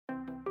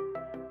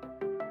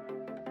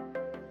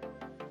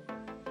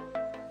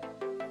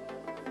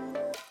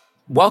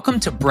Welcome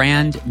to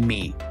Brand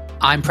Me.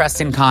 I'm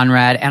Preston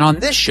Conrad, and on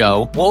this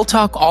show, we'll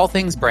talk all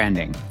things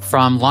branding,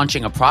 from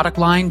launching a product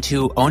line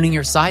to owning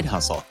your side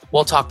hustle.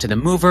 We'll talk to the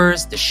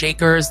movers, the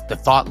shakers, the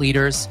thought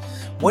leaders.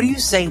 What do you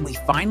say we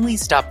finally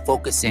stop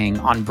focusing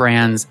on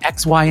brands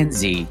X, Y, and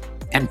Z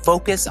and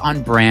focus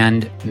on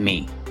Brand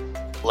Me?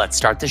 Let's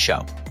start the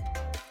show.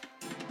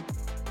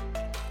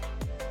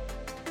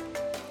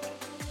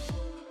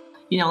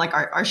 You know, like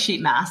our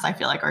sheet masks, I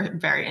feel like are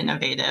very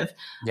innovative.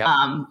 Yep.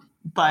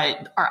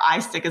 But our eye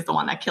stick is the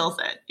one that kills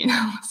it, you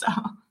know? So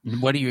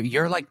what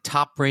you're like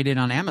top rated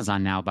on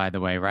Amazon now, by the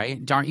way,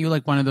 right? Aren't you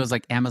like one of those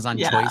like Amazon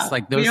choice?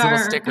 Like those little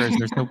stickers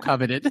are so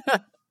coveted.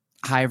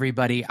 Hi,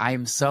 everybody. I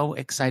am so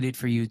excited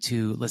for you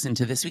to listen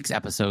to this week's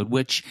episode,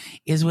 which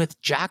is with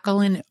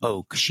Jacqueline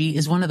Oak. She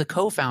is one of the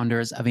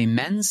co-founders of a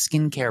men's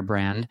skincare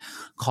brand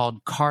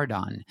called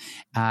Cardon.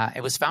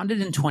 It was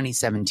founded in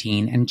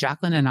 2017, and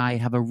Jacqueline and I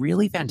have a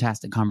really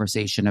fantastic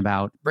conversation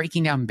about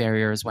breaking down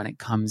barriers when it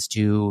comes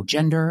to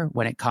gender,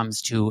 when it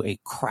comes to a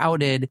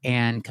crowded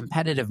and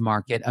competitive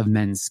market of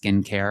men's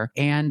skincare,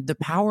 and the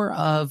power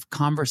of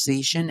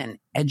conversation and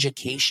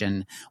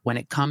education when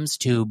it comes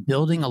to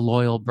building a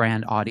loyal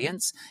brand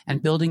audience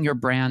and building your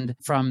brand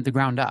from the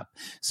ground up.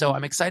 So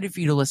I'm excited for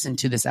you to listen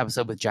to this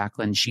episode with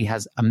Jacqueline. She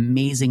has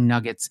amazing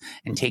nuggets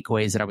and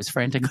takeaways that I was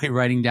frantically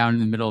writing down in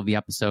the middle of the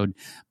episode.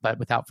 But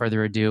without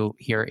further ado,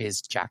 here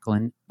is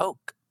Jacqueline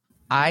Oak.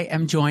 I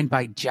am joined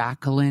by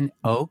Jacqueline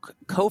Oak,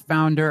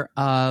 co-founder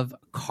of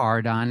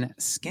Cardon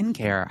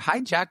Skincare. Hi,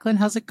 Jacqueline.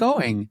 How's it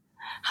going?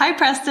 Hi,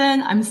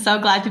 Preston. I'm so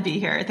glad to be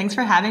here. Thanks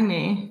for having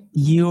me.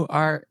 You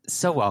are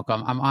so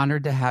welcome. I'm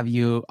honored to have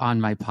you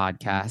on my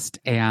podcast.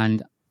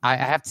 And I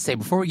have to say,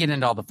 before we get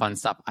into all the fun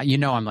stuff, you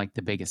know I'm like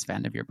the biggest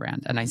fan of your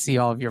brand. And I see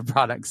all of your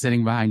products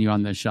sitting behind you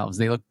on the shelves.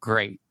 They look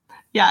great.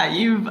 Yeah,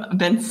 you've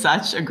been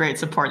such a great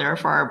supporter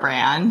for our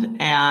brand.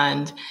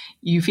 And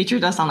you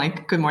featured us on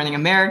like Good Morning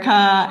America,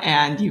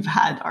 and you've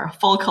had our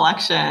full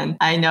collection.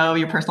 I know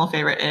your personal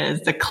favorite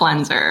is the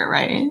cleanser,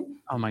 right?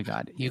 Oh my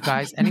God. You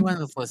guys, anyone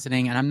that's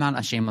listening, and I'm not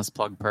a shameless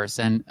plug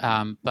person,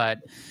 but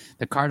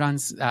the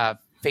Cardon's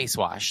face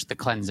wash, the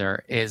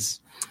cleanser,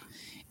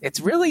 it's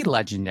really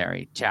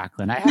legendary,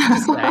 Jacqueline, I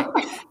have to say.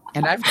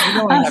 And I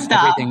have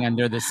everything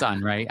under the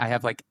sun, right? I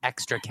have like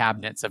extra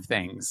cabinets of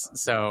things.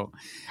 So,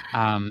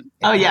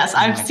 oh yes,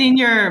 I've seen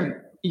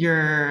your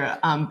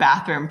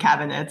bathroom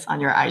cabinets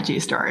on your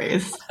IG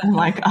stories. I'm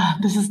like,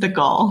 this is the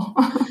goal.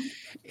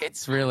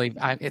 It's really,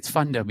 it's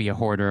fun to be a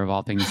hoarder of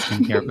all things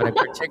skincare, but I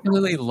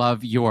particularly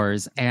love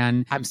yours.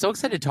 And I'm so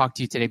excited to talk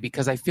to you today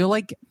because I feel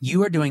like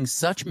you are doing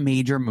such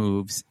major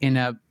moves in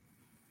a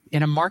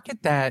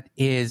market that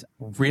is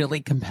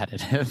really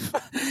competitive,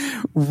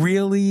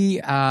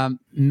 really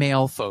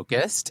male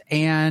focused,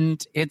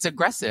 and it's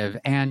aggressive.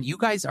 And you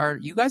guys are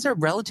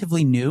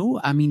relatively new.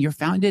 I mean, you're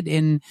founded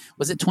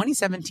was it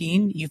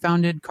 2017? You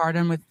founded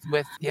Cardon with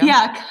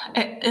yeah.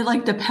 It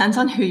like depends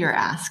on who you're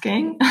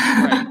asking.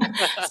 Right.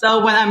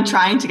 So when I'm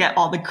trying to get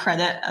all the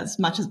credit as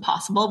much as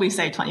possible, we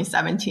say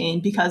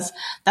 2017 because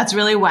that's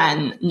really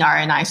when Nare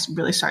and I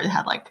really started to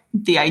have like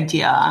the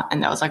idea,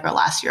 and that was like our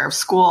last year of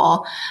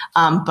school.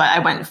 But I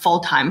went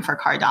full time for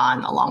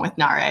Cardon along with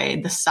Nare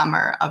the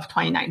summer of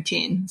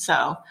 2019.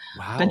 So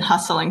I've been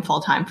hustling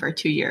full time for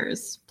 2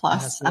 years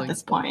plus at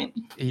this point.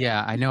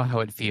 Yeah, I know how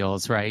it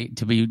feels, right?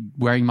 To be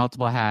wearing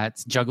multiple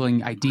hats,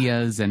 juggling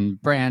ideas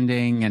and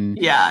branding and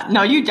yeah,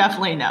 no, you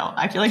definitely know.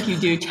 I feel like you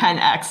do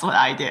 10x what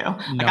I do.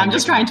 Like I'm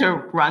just trying to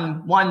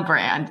run one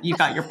brand. You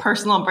got your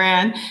personal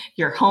brand,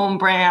 your home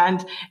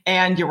brand,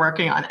 and you're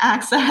working on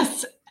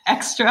Access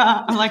Extra.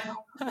 I'm like,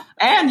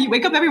 and you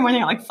wake up every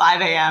morning at like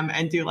 5 a.m.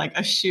 and do like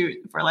a shoot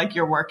for like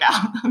your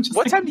workout.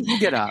 What time do you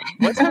get up?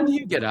 What time do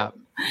you get up?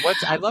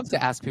 I love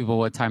to ask people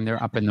what time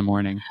they're up in the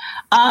morning.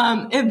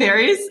 It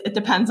varies. It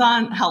depends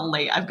on how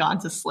late I've gone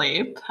to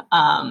sleep.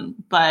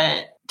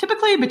 But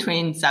typically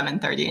between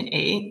 7:30 and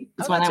 8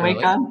 is when I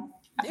wake up.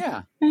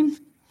 Yeah.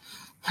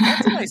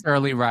 That's a nice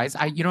early rise.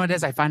 You know what it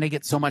is? I find I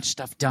get so much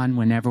stuff done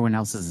when everyone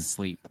else is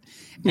asleep.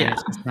 And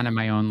it's just kind of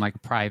my own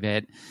like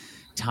private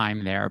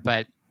time there.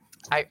 But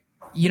I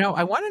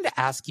wanted to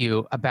ask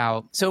you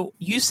about, so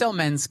you sell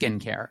men's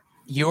skincare.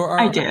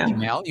 I do.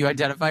 Female. You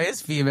identify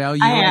as female.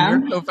 You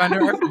and your co-founder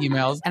are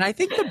females. And I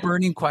think the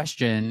burning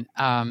question,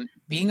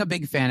 being a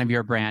big fan of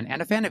your brand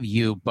and a fan of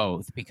you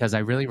both, because I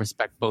really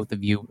respect both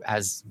of you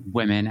as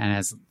women and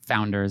as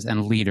founders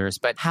and leaders,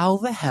 but how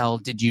the hell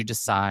did you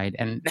decide,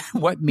 and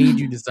what made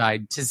you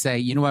decide to say,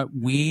 you know what,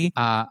 we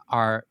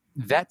are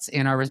vets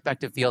in our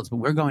respective fields, but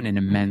we're going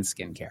into men's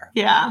skincare?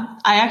 Yeah,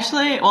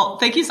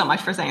 thank you so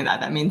much for saying that.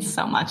 That means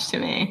so much to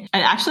me.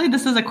 And actually,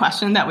 this is a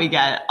question that we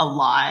get a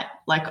lot.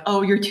 Like,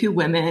 oh, you're two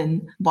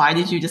women. Why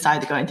did you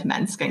decide to go into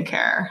men's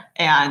skincare?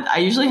 And I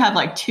usually have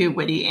like two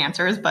witty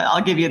answers, but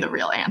I'll give you the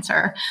real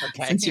answer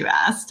since you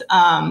asked.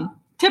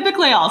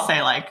 Typically, I'll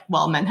say like,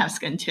 well, men have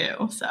skin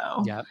too.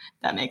 So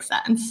that makes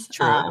sense.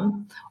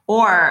 True.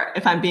 Or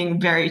if I'm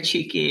being very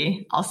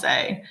cheeky, I'll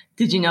say,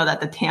 did you know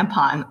that the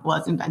tampon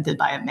was invented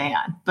by a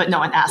man? But no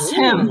one asked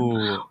him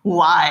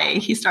why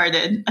he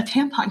started a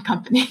tampon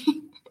company.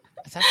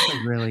 That's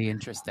actually really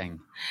interesting.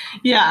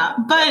 Yeah,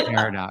 but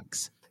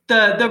paradox.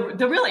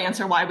 The real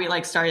answer why we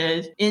like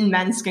started in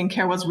men's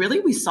skincare was really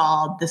we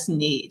saw this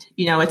need.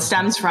 You know, it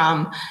stems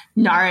from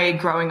Nare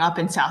growing up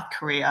in South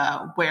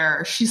Korea,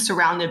 where she's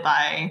surrounded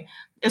by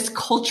this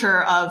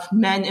culture of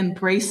men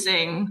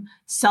embracing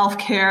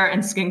self-care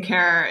and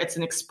skincare. It's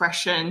an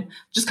expression,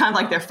 just kind of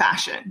like their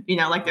fashion, you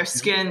know, like their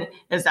skin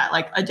is that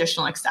like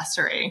additional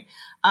accessory.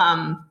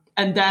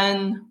 And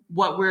then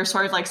what we're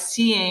sort of like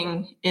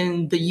seeing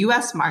in the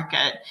US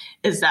market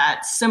is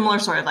that similar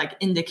sort of like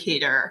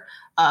indicator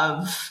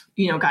of,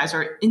 you know, guys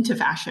are into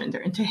fashion,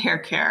 they're into hair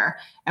care.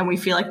 And we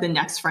feel like the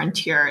next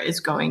frontier is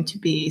going to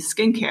be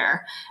skincare.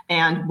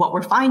 And what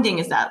we're finding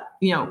is that,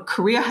 you know,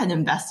 Korea had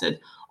invested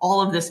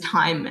all of this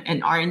time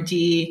and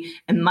R&D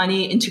and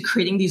money into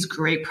creating these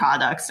great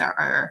products that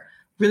are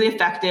really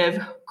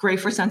effective, great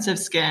for sensitive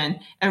skin,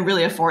 and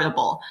really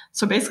affordable.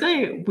 So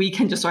basically, we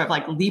can just sort of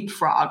like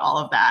leapfrog all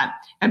of that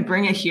and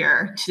bring it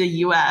here to the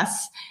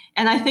US.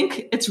 And I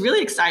think it's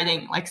really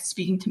exciting, like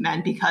speaking to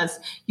men, because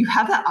you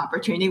have that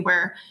opportunity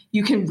where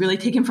you can really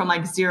take him from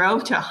like 0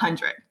 to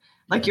 100.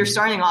 Like you're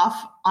starting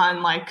off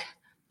on like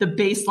the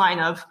baseline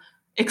of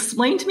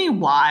explain to me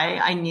why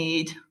I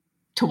need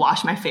to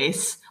wash my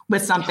face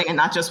with something and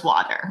not just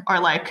water, or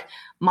like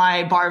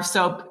my bar of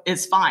soap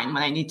is fine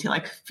when I need to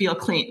like feel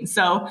clean.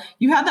 So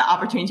you have the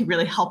opportunity to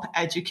really help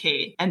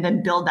educate and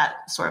then build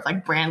that sort of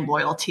like brand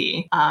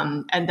loyalty,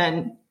 and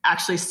then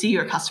actually see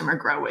your customer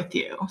grow with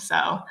you. So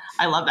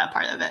I love that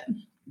part of it.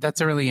 That's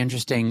a really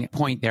interesting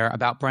point there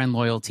about brand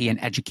loyalty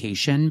and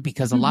education,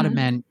 because a lot of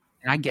men,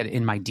 and I get it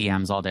in my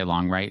DMs all day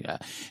long, right?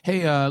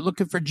 Hey,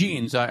 looking for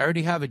jeans. I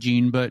already have a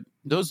jean, but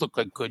those look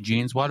like good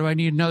jeans. Why do I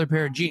need another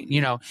pair of jeans? You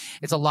know,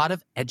 it's a lot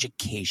of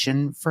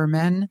education for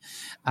men.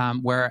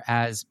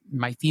 Whereas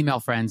my female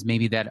friends,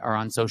 maybe that are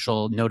on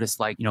social, notice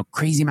like, you know,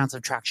 crazy amounts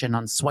of traction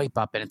on swipe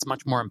up, and it's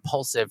much more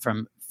impulsive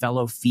from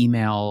fellow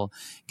female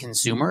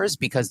consumers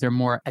because they're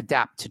more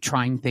adept to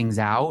trying things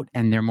out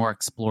and they're more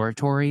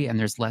exploratory and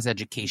there's less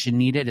education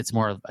needed. It's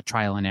more of a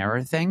trial and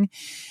error thing,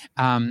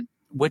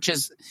 which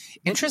is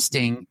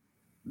interesting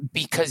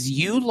because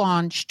you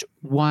launched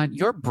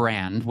your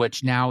brand,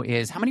 which now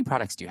is, how many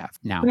products do you have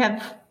now? We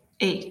have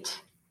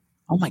 8.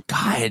 Oh my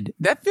God.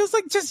 That feels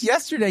like just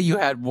yesterday you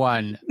had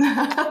one.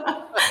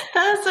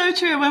 That's so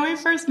true. When we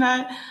first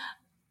met,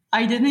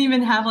 I didn't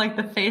even have like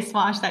the face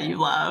wash that you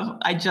love.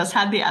 I just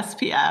had the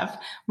SPF.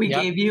 We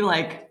gave you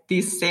like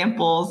these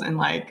samples and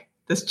like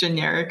this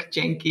generic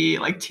janky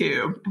like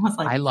tube. It was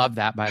like, I love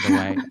that, by the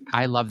way.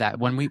 I love that.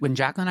 When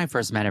Jacqueline and I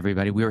first met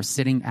everybody, we were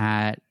sitting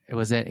at, it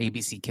was at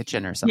ABC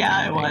Kitchen or something.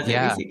 Yeah, it was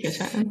ABC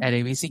Kitchen. At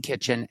ABC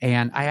Kitchen.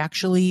 And I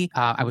actually,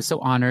 I was so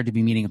honored to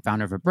be meeting a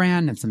founder of a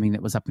brand and something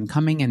that was up and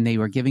coming. And they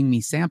were giving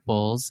me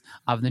samples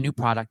of the new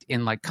product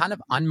in like kind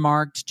of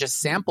unmarked, just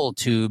sample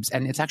tubes.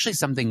 And it's actually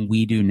something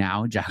we do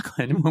now,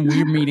 Jacqueline, when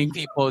we're meeting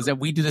people, is that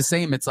we do the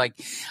same. It's like,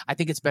 I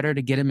think it's better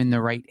to get them in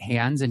the right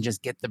hands and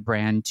just get the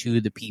brand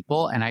to the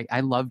people. And I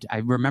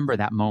remember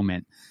that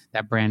moment,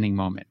 that branding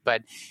moment.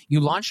 But you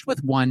launched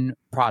with one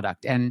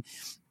product, and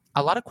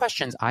a lot of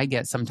questions I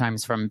get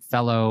sometimes from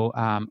fellow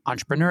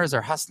entrepreneurs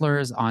or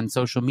hustlers on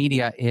social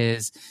media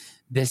is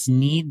this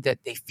need that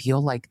they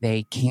feel like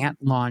they can't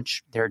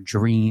launch their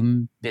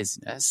dream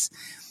business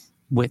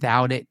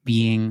without it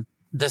being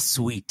the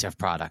suite of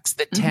products,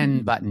 the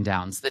 10 button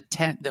downs,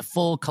 the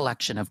full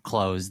collection of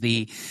clothes,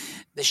 the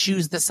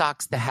shoes, the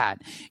socks, the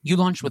hat. You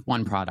launched with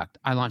one product.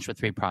 I launched with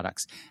 3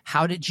 products.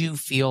 How did you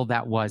feel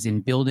that was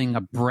in building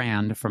a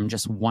brand from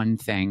just one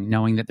thing,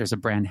 knowing that there's a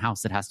brand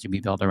house that has to be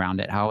built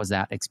around it? How was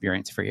that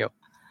experience for you?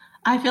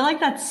 I feel like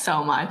that's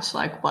so much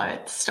like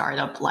what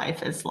startup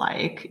life is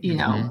like. You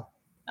know,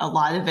 a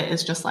lot of it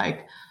is just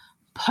like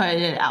put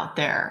it out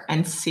there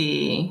and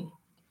see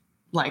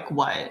like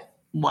what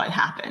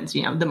happens.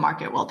 You know, the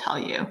market will tell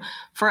you.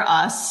 For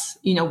us,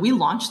 you know, we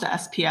launched the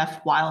SPF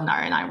while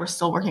Nara and I were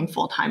still working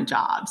full-time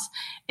jobs.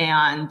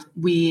 And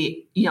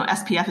we, you know,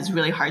 SPF is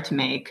really hard to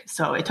make.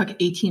 So it took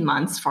 18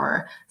 months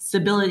for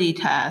stability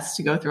tests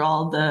to go through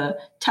all the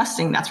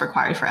testing that's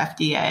required for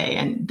FDA.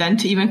 And then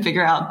to even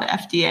figure out the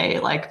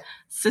FDA like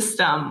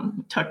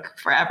system took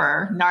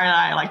forever. Nara and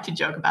I like to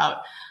joke about,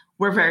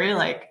 we're very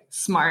like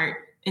smart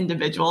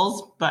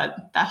individuals,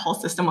 but that whole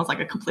system was like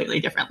a completely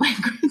different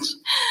language.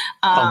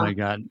 Oh my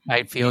God.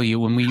 I feel you.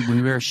 When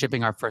we were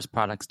shipping our first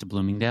products to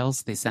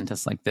Bloomingdale's, they sent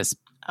us like this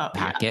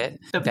packet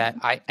that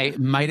I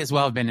might as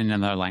well have been in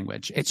another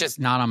language. It's just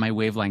not on my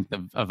wavelength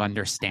of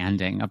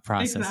understanding of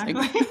processing.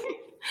 Exactly.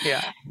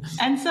 Yeah.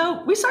 And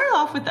so we started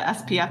off with the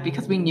SPF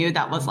because we knew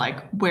that was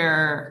like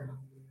where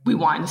we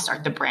wanted to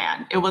start the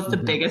brand. It was the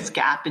biggest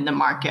gap in the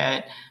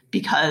market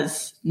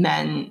because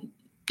men,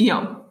 you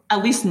know,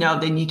 at least know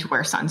they need to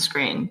wear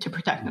sunscreen to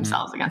protect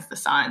themselves against the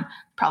sun.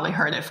 Probably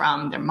heard it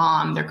from their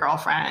mom, their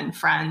girlfriend,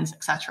 friends,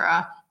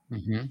 etc.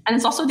 And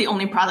it's also the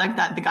only product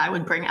that the guy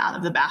would bring out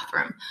of the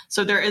bathroom.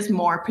 So there is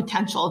more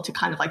potential to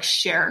kind of like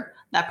share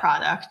that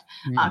product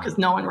because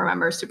no one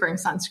remembers to bring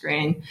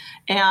sunscreen.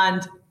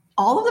 And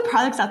all of the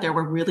products out there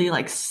were really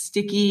like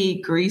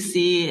sticky,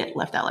 greasy, it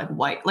left out like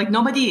white. Like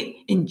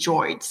nobody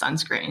enjoyed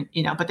sunscreen,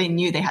 but they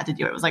knew they had to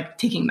do it. It was like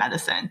taking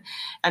medicine.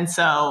 And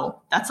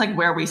so that's like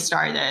where we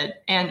started.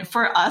 And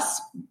for us,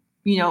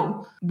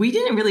 we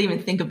didn't really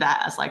even think of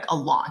that as like a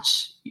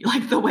launch.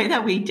 Like the way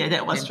that we did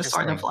it was just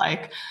sort of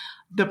like,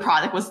 the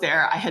product was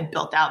there. I had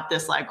built out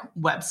this like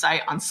website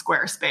on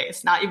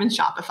Squarespace, not even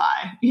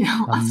Shopify,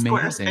 on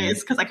Squarespace,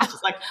 because I could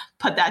just like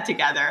put that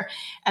together.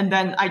 And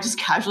then I just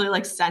casually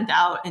like sent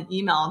out an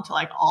email to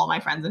like all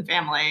my friends and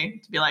family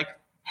to be like,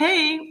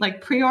 hey,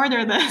 like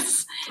pre-order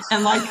this.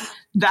 And like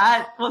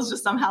that was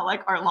just somehow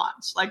like our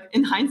launch. Like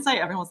in hindsight,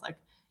 everyone was like,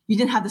 you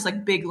didn't have this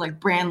like big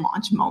like brand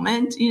launch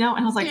moment, and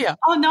I was like,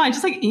 oh no, I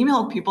just like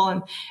emailed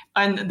people.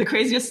 And the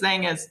craziest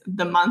thing is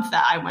the month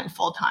that I went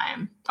full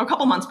time, or a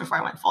couple months before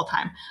I went full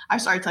time, I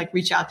started to like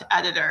reach out to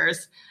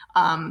editors.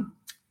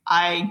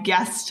 I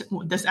guessed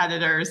this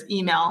editor's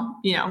email,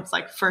 it's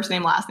like first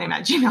name, last name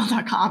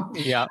 @gmail.com.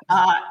 Yeah.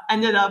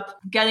 Ended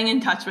up getting in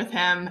touch with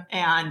him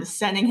and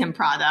sending him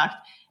product.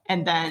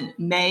 And then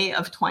May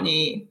of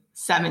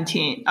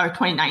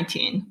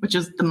 2019, which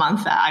is the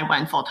month that I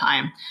went full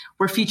time,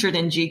 were featured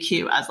in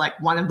GQ as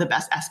like one of the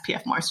best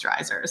SPF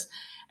moisturizers.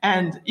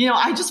 And,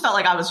 I just felt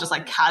like I was just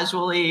like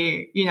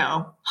casually,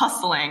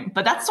 hustling.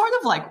 But that's sort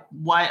of like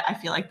what I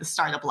feel like the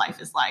startup life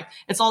is like.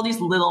 It's all these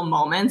little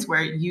moments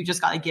where you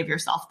just got to give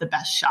yourself the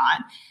best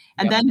shot.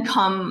 And then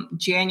come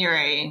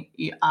January,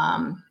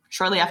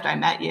 shortly after I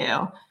met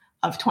you,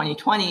 of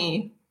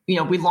 2020,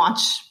 we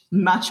launched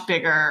much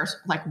bigger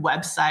like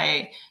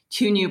website,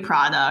 2 new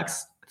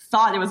products.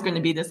 Thought it was going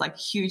to be this like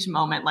huge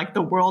moment, like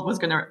the world was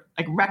going to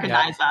like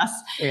recognize us.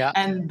 Yeah.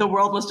 And the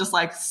world was just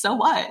like, so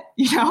what?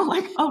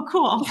 Like, oh,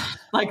 cool.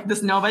 Like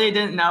this nobody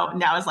didn't know.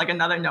 Now it's like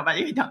another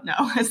nobody you don't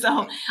know.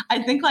 So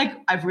I think like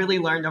I've really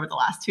learned over the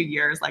last 2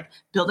 years, like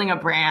building a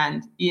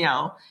brand,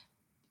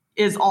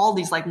 is all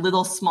these like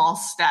little small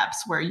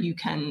steps where you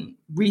can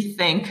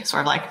rethink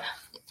sort of like,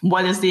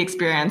 what is the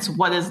experience?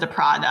 What is the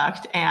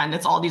product? And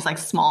it's all these like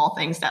small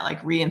things that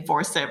like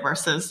reinforce it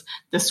versus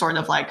this sort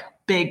of like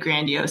big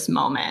grandiose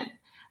moment.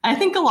 I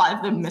think a lot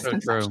of the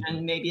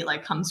misconception maybe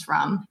like comes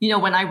from,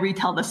 when I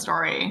retell the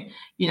story,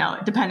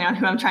 depending on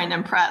who I'm trying to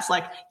impress,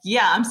 like,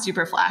 yeah, I'm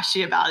super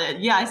flashy about it.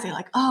 Yeah, I say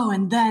like, oh,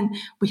 and then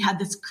we had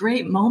this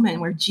great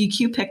moment where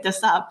GQ picked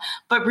us up.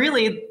 But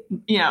really,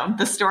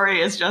 the story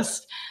is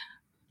just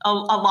a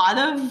lot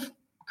of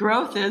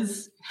growth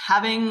is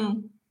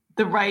having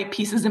the right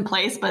pieces in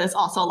place, but it's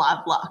also a lot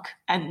of luck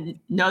and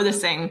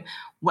noticing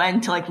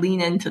when to like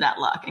lean into that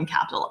luck and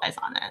capitalize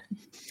on it.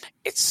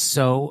 It's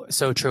so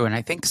true. And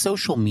I think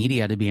social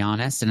media, to be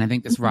honest, and I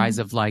think this rise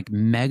of like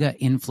mega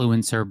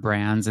influencer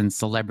brands and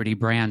celebrity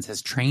brands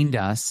has trained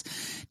us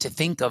to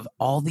think of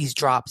all these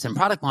drops and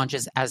product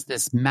launches as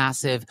this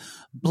massive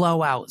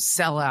blowout,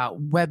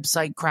 sellout,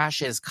 website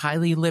crashes,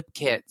 Kylie lip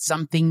kit,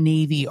 something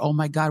navy. Oh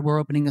my God, we're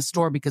opening a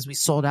store because we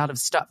sold out of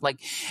stuff. Like,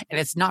 and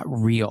it's not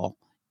real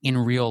in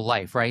real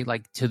life, right?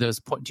 Like to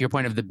your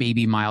point of the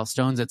baby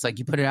milestones, it's like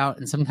you put it out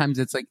and sometimes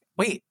it's like,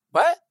 wait,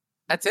 what?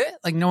 That's it?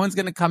 Like no one's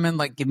going to come and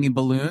like give me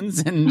balloons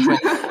and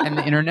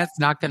the internet's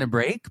not going to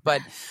break, but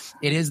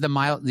it is the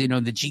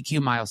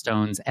GQ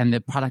milestones and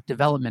the product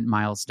development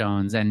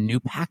milestones and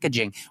new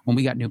packaging. When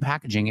we got new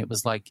packaging, it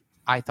was like,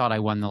 I thought I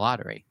won the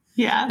lottery.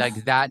 Yeah.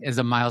 Like that is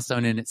a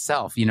milestone in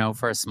itself,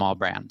 for a small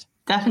brand.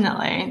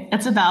 Definitely.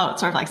 It's about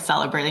sort of like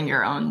celebrating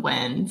your own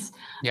wins.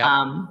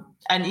 Yeah.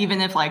 And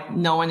even if like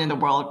no one in the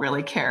world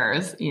really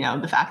cares,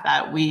 the fact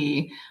that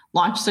we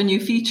launched a new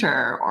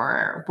feature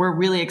or we're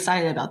really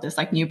excited about this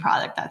like new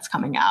product that's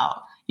coming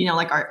out,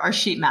 like our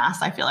sheet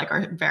masks, I feel like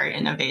are very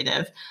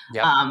innovative.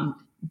 Yep.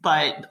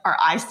 But our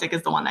eye stick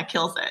is the one that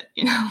kills it,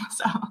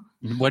 so.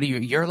 What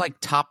you're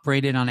like top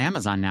rated on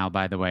Amazon now,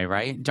 by the way,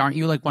 right? Aren't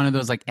you like one of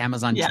those like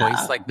Amazon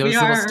choice? Like those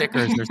little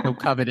stickers are so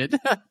coveted.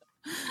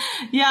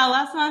 Yeah,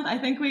 last month I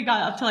think we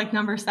got up to like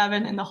number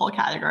 7 in the whole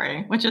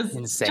category, which is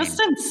just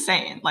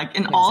insane. Like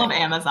in all of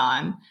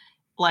Amazon,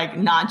 like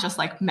not just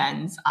like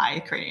men's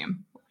eye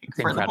cream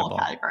for the whole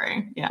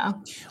category. Yeah.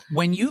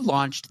 When you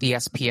launched the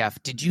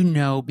SPF, did you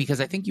know, because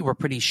I think you were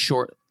pretty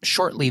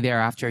shortly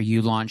thereafter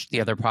you launched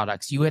the other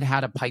products, you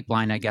had a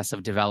pipeline, I guess,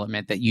 of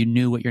development that you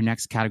knew what your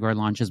next category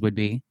launches would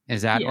be?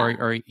 Is that,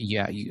 okay.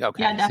 Yeah,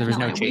 definitely. So there's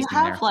no chasing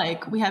there.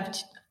 We have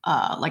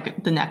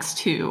like the next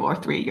 2 or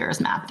 3 years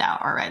mapped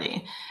out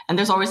already. And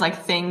there's always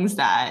like things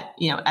that,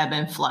 ebb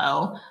and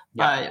flow,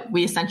 but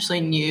we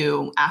essentially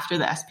knew after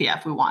the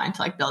SPF, we wanted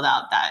to like build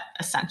out that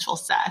essential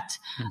set,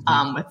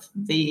 with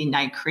the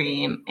night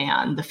cream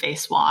and the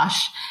face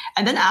wash.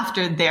 And then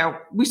after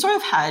there, we sort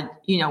of had,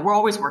 we're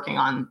always working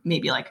on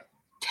maybe like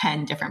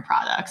 10 different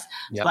products,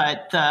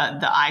 but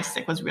the eye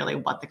stick was really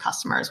what the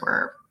customers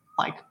were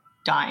like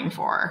dying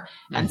for.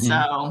 And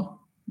so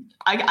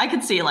I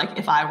could see like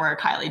if I were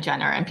Kylie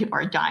Jenner and people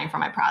are dying for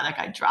my product,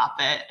 I'd drop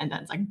it and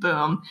then it's like,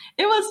 boom.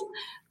 It was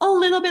a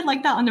little bit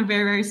like that on a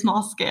very, very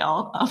small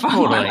scale of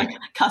our like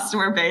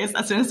customer base.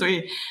 As soon as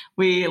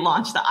we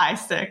launched the eye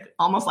stick,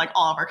 almost like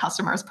all of our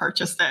customers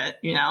purchased it,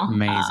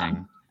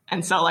 Amazing.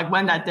 And so like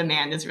when that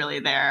demand is really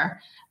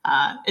there,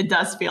 it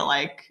does feel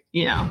like,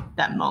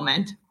 that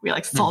moment we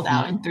like sold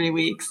out in 3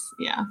 weeks.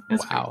 Yeah. It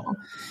was wow. Cool.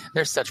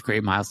 There's such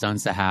great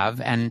milestones to have.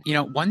 And,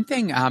 one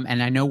thing,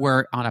 and I know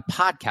we're on a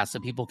podcast,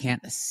 so people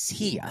can't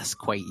see us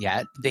quite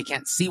yet. They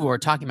can't see what we're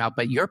talking about,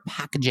 but your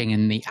packaging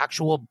and the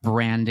actual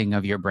branding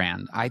of your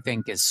brand, I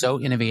think is so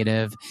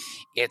innovative.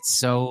 It's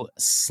so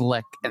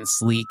slick and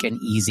sleek and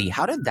easy.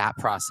 How did that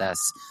process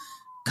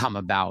come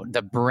about?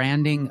 The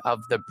branding of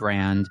the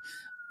brand,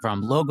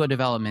 from logo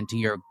development to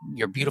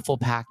your beautiful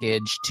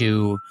package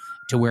to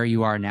where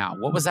you are now.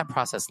 What was that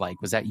process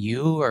like? Was that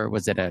you, or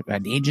was it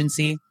an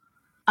agency?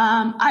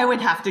 I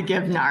would have to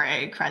give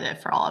Nare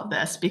credit for all of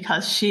this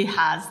because she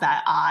has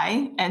that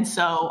eye. And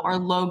so our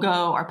logo,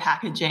 our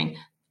packaging,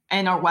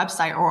 and our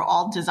website are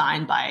all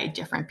designed by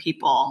different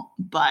people.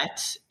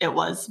 But it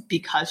was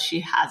because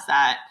she has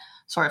that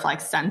sort of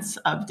like sense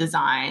of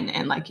design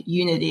and like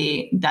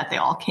unity that they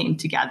all came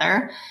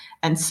together.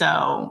 And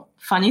so,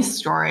 funny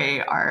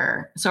story,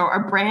 our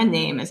brand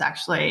name is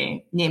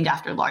actually named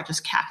after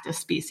largest cactus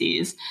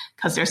species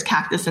because there's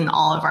cactus in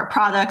all of our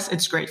products.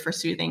 It's great for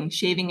soothing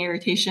shaving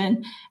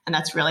irritation. And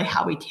that's really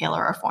how we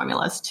tailor our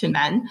formulas to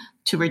men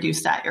to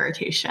reduce that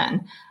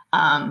irritation.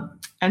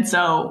 And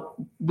so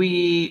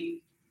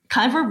we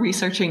kind of were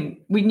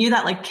researching, we knew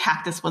that like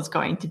cactus was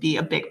going to be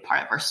a big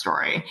part of our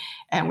story.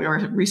 And we were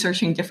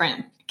researching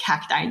different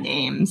cacti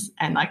names,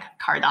 and like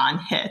Cardon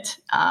hit.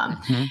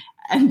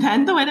 And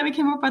then the way that we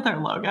came up with our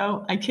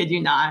logo, I kid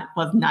you not,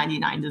 was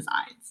 99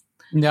 designs.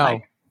 No.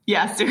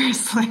 Yeah,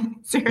 seriously.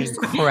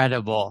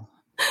 Incredible.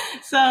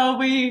 So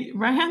we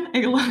ran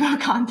a logo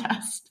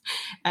contest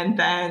and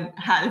then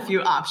had a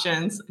few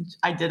options.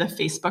 I did a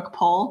Facebook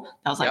poll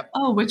that was like,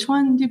 oh, which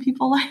one do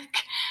people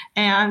like?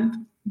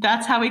 And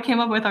that's how we came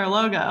up with our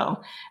logo.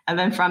 And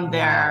then from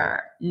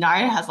there,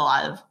 Nare has a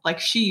lot of, like,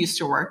 she used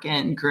to work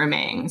in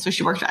grooming. So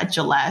she worked at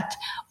Gillette,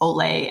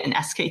 Olay, and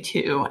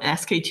SK-II. And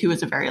SK-II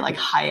is a very like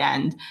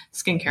high-end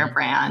skincare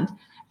brand.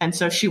 And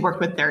so she worked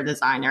with their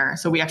designer.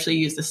 So we actually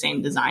use the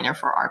same designer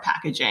for our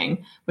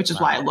packaging, which is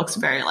why it looks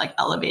very like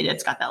elevated.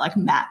 It's got that like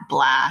matte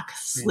black,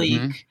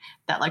 sleek,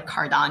 that like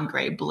Cardon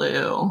gray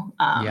blue.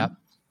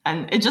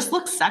 And it just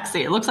looks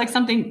sexy. It looks like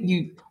something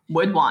you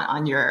would want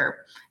on your,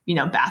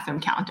 bathroom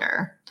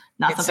counter.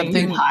 Not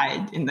something you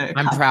hide in the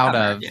I'm proud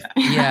cupboard.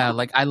 of. Yeah,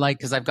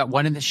 because I've got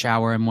one in the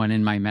shower and one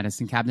in my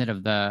medicine cabinet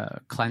of the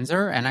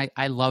cleanser. And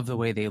I love the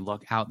way they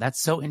look out. That's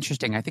so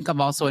interesting. I think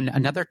I'm also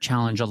another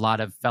challenge a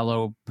lot of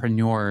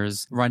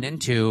fellowpreneurs run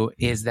into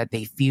is that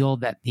they feel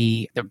that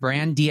the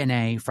brand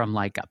DNA from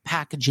like a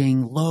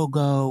packaging,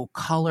 logo,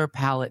 color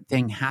palette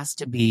thing has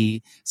to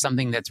be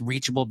something that's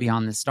reachable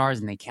beyond the stars,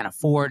 and they can't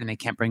afford, and they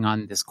can't bring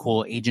on this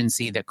cool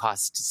agency that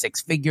costs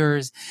 6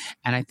 figures.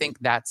 And I think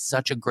that's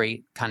such a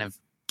great kind of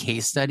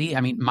case study.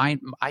 I mean,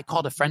 I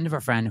called a friend of a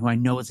friend who I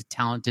know is a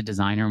talented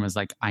designer and was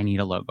like, I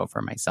need a logo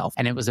for myself.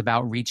 And it was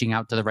about reaching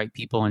out to the right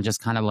people and just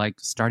kind of like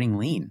starting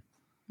lean.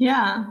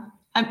 Yeah.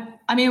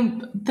 I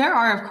mean, there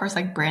are, of course,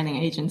 like branding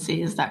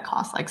agencies that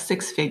cost like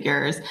 6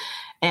 figures.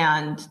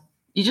 And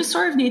you just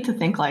sort of need to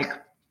think like,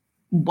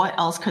 what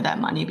else could that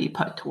money be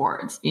put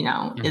towards?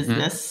 Is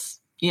this,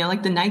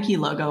 like the Nike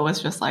logo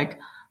was just like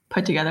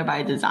put together by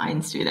a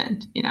design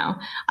student,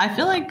 I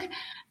feel like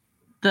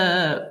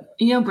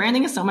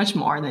branding is so much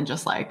more than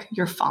just like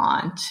your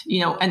font,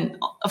 and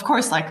of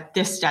course, like the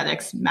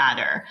aesthetics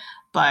matter,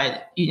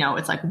 but,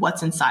 it's like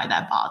what's inside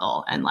that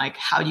bottle and like,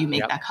 how do you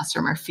make that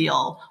customer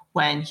feel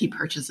when he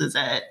purchases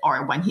it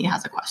or when he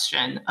has a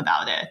question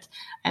about it?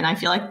 And I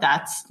feel like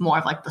that's more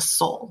of like the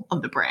soul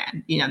of the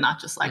brand, not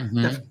just like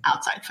the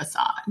outside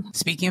facade.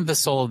 Speaking of the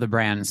soul of the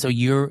brand, so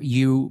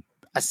you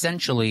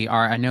essentially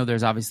I know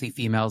there's obviously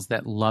females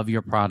that love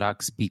your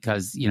products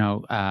because,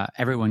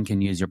 everyone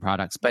can use your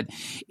products, but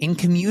in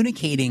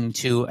communicating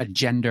to a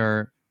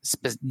gender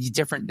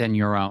different than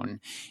your own,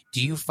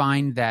 do you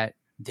find that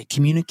the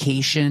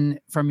communication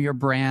from your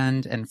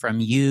brand and from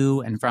you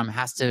and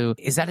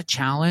is that a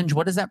challenge?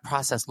 What does that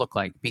process look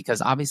like?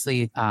 Because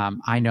obviously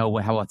I know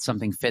how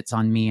something fits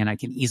on me and I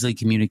can easily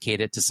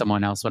communicate it to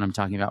someone else when I'm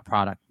talking about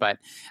product, but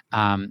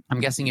I'm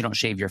guessing you don't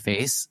shave your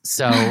face.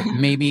 So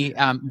maybe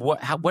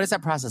what is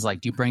that process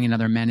like? Do you bring in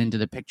other men into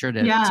the picture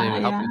to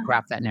help you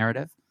craft that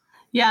narrative?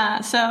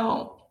 Yeah.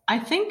 So I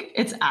think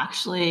it's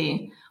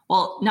actually,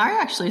 Nare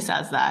actually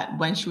says that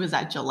when she was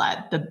at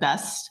Gillette, the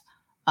best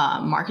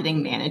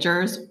marketing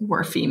managers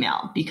were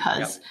female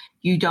because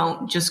you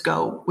don't just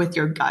go with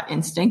your gut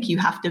instinct. You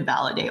have to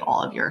validate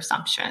all of your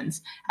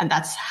assumptions. And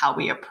that's how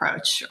we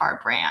approach our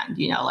brand.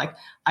 Like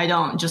I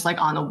don't just like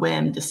on a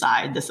whim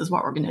decide this is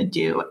what we're going to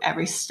do.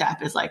 Every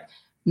step is like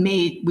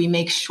we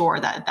make sure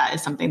that that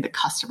is something the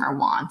customer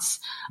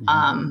wants.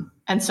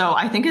 And so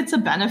I think it's a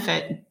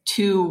benefit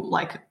to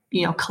like,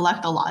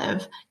 collect a lot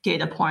of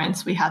data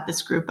points. We have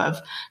this group of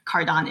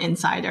Cardon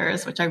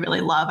insiders, which I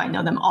really love. I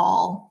know them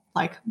all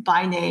like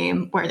by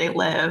name, where they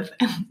live,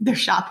 and their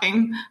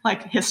shopping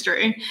like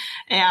history.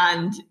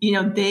 And,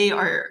 they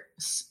are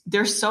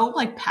they're so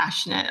like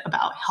passionate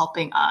about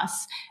helping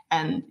us.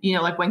 And, you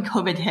know, like when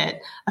COVID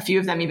hit, a few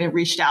of them even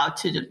reached out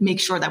to make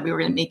sure that we were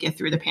going to make it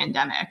through the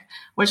pandemic,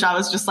 which I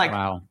was just like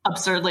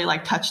absurdly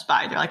like touched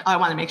by. They're like, oh, I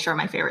want to make sure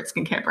my favorite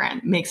skincare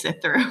brand makes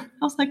it through. I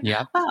was like,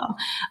 wow.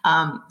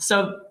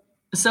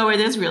 So it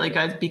is really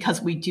good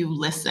because we do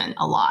listen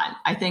a lot.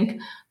 I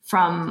think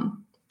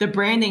from the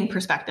branding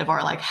perspective,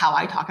 or like how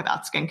I talk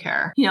about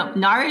skincare, you know,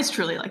 Nari is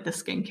truly like the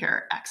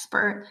skincare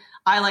expert.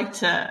 I like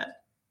to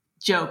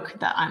joke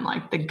that I'm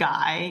like the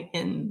guy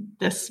in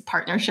this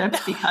partnership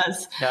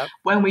because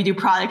when we do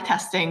product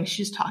testing,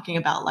 she's talking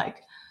about like,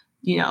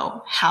 you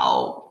know,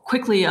 how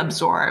quickly it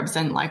absorbs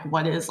and like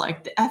what is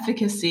like the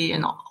efficacy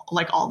and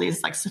like all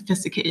these like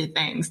sophisticated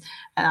things.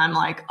 And I'm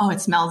like, oh,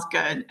 it smells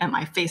good and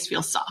my face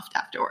feels soft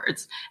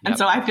afterwards. And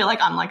so I feel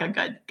like I'm like a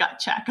good gut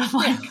check of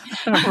like,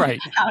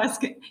 how it's,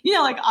 you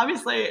know, like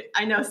obviously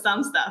I know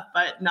some stuff,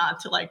 but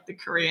not to like the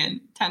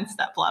Korean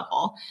 10-step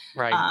level.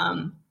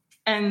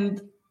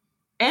 And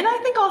I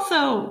think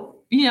also,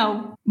 you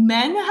know,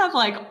 men have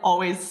like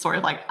always sort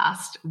of like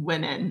asked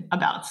women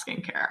about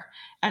skincare.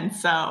 And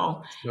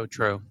so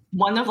true.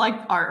 One of like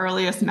our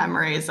earliest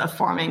memories of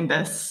forming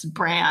this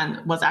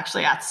brand was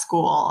actually at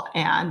school.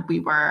 And we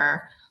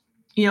were,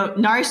 you know,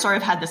 Nari sort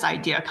of had this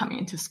idea coming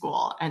into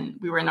school and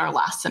we were in our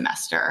last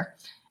semester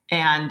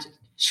and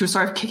she was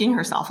sort of kicking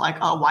herself like,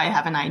 oh, why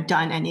haven't I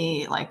done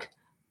any like,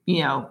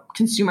 you know,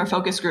 consumer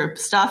focus group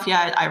stuff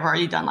yet? I've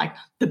already done like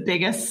the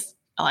biggest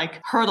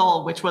like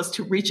hurdle, which was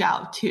to reach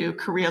out to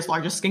Korea's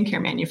largest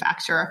skincare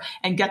manufacturer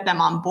and get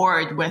them on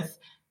board with,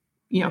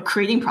 you know,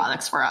 creating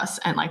products for us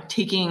and like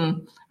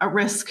taking a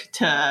risk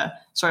to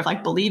sort of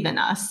like believe in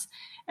us.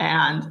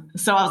 And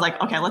so I was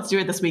like, okay, let's do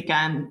it this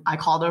weekend. I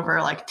called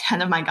over like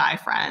 10 of my guy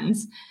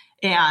friends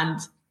and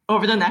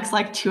over the next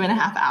like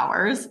 2.5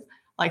 hours,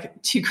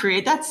 like to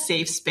create that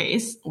safe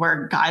space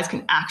where guys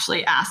can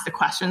actually ask the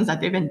questions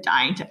that they've been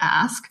dying to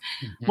ask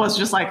was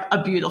just like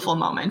a beautiful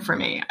moment for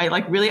me. I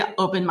like really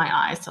opened my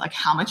eyes to like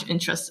how much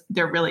interest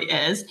there really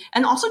is.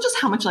 And also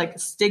just how much like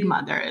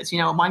stigma there is. You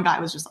know, one guy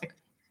was just like,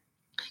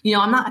 you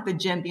know, I'm not at the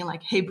gym being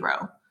like, hey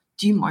bro,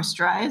 do you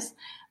moisturize?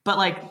 But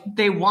like,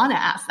 they want to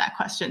ask that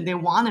question. They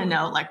want to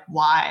know like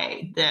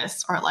why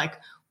this, or like,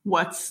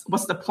 what's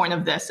the point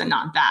of this and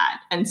not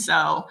that? And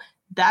so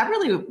that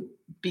really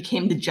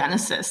became the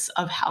genesis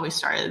of how we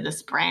started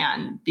this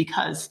brand,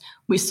 because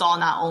we saw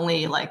not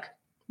only like,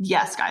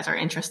 yes, guys are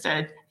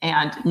interested,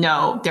 and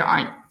no, there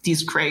aren't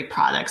these great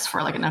products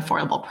for like an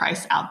affordable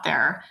price out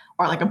there,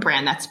 or like a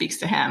brand that speaks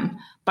to him,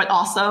 but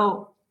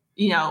also,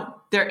 you know,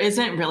 there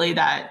isn't really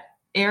that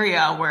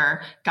area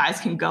where guys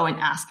can go and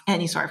ask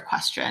any sort of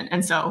question.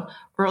 And so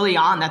early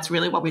on, that's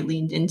really what we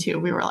leaned into.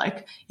 We were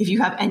like, if you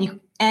have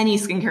any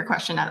skincare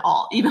question at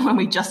all, even when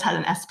we just had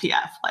an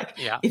SPF, like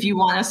if you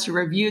want us to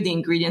review the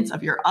ingredients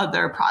of your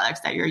other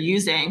products that you're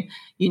using,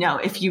 you know,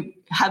 if you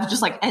have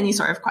just like any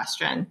sort of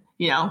question,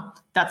 you know,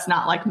 that's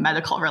not like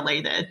medical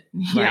related,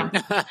 you know,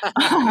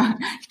 you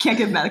can't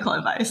give medical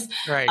advice.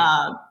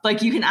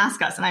 Like you can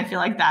ask us. And I feel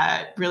like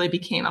that really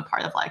became a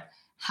part of like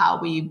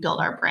how we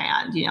build our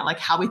brand, you know, like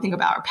how we think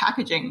about our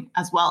packaging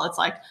as well. It's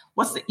like,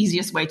 what's the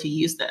easiest way to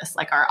use this?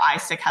 Like our eye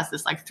stick has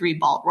this like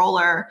 3-ball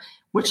roller,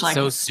 which it's like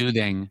so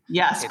soothing.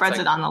 Yeah. Spreads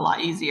it on a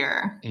lot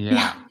easier.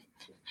 Yeah.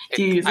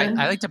 Do you use it?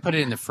 I like to put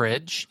it in the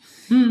fridge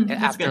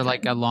after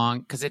like a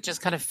long, cause it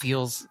just kind of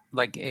feels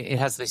like it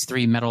has these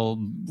 3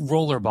 metal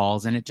roller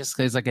balls and it just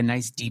is like a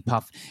nice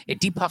depuff.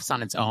 It depuffs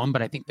on its own,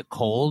 but I think the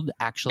cold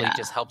actually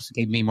just helps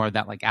give me more of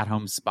that like at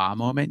home spa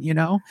moment, you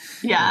know?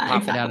 Yeah.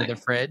 Pop it out of the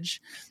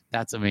fridge.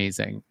 That's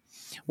amazing.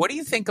 What do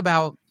you think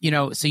about, you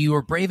know, so you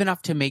were brave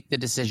enough to make the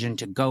decision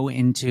to go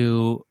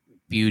into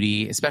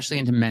beauty, especially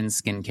into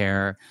men's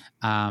skincare.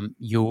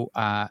 You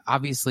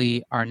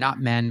obviously are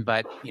not men,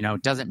 but, you know,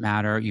 it doesn't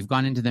matter. You've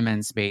gone into the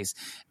men's space.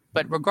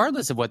 But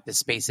regardless of what the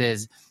space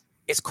is,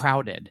 it's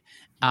crowded.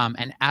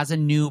 And as a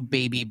new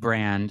baby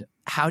brand,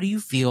 how do you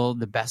feel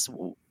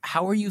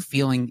how are you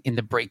feeling in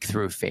the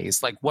breakthrough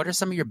phase? Like, what are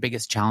some of your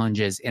biggest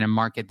challenges in a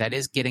market that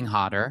is getting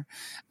hotter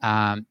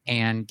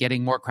and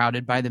getting more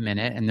crowded by the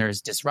minute? And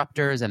there's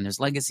disruptors and there's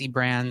legacy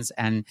brands.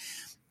 And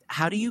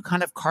how do you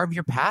kind of carve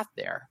your path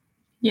there?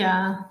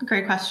 Yeah,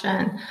 great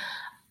question.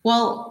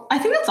 Well, I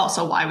think that's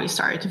also why we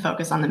started to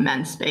focus on the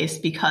men's space,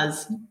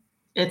 because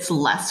it's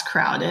less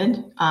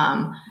crowded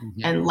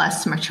and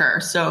less mature.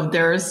 So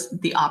there's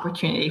the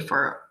opportunity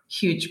for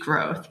huge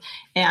growth.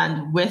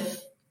 And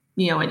with,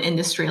 you know, an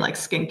industry like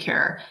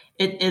skincare,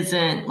 it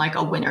isn't like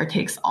a winner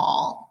takes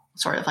all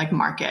sort of like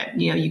market.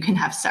 You know, you can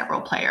have several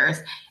players.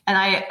 And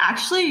I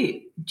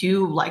actually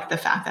do like the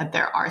fact that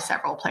there are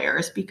several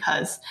players,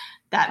 because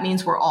that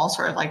means we're all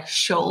sort of like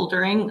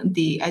shouldering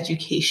the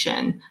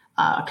education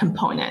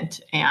component,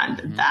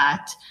 and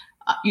that,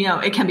 you know,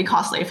 it can be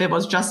costly. If it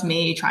was just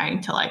me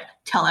trying to like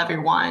tell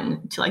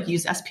everyone to like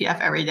use SPF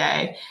every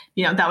day,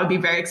 you know, that would be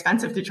very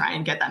expensive to try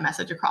and get that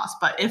message across.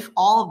 But if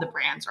all of the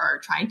brands are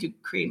trying to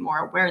create more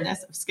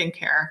awareness of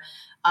skincare,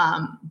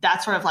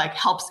 that sort of like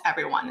helps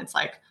everyone. It's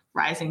like,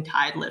 rising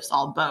tide lifts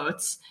all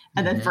boats.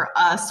 And then for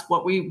us,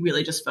 what we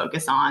really just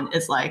focus on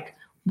is like,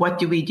 what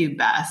do we do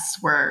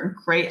best? We're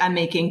great at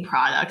making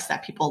products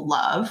that people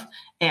love.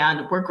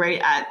 And we're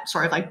great at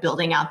sort of like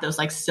building out those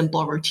like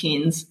simple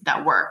routines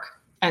that work,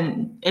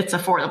 and it's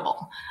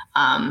affordable.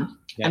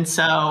 And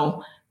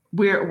so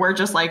we're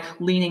just like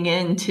leaning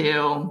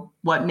into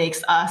what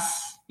makes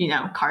us, you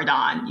know,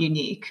 Cardon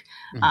unique.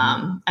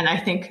 And I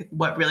think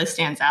what really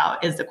stands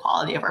out is the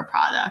quality of our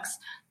products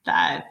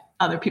that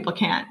other people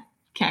can't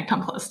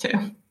come close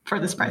to for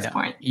this price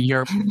point.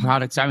 Your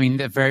products, I mean,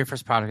 the very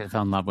first product I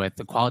fell in love with,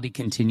 the quality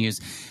continues.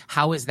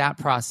 How is that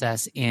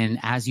process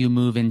as you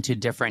move into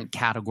different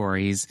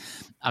categories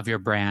of your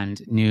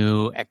brand,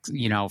 new,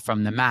 you know,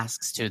 from the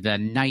masks to the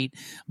night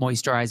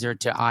moisturizer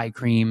to eye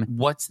cream?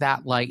 What's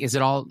that like? Is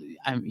it all,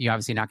 you're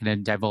obviously not going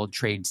to divulge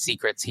trade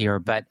secrets here,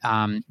 but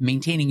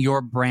maintaining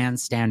your brand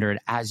standard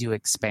as you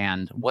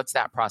expand, what's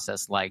that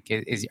process like?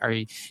 Do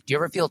you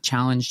ever feel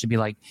challenged to be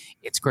like,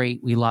 it's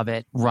great, we love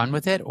it, run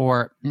with it?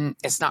 Or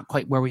it's not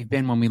quite where we've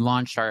been when we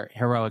launched our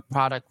heroic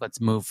product,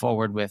 let's move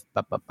forward with,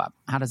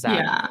 how does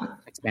that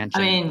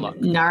expansion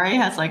look? Nare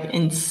has like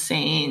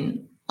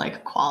insane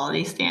like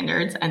quality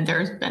standards. And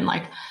there's been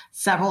like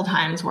several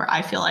times where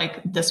I feel like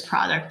this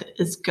product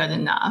is good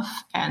enough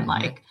and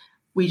like,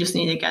 we just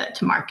need to get it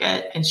to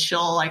market, and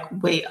she'll like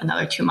wait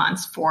another 2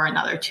 months for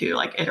another 2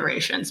 like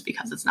iterations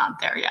because it's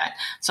not there yet.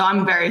 So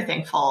I'm very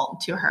thankful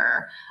to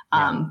her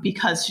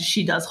because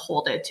she does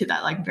hold it to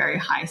that like very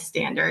high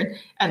standard.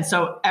 And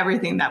so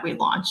everything that we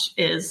launch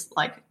is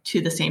like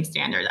to the same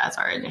standard as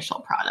our initial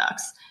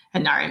products.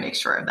 And Nare makes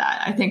sure of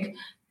that. I think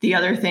the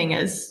other thing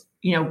is,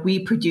 you know, we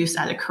produce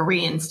at a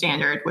Korean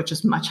standard, which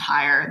is much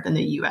higher than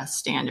the US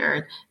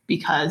standard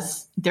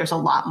because there's a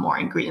lot more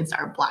ingredients that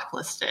are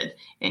blacklisted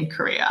in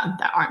Korea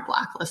that aren't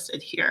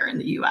blacklisted here in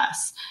the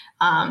US.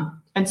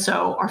 And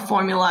so our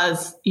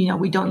formulas, you know,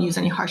 we don't use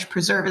any harsh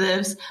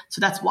preservatives.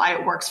 So that's why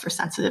it works for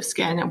sensitive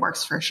skin. It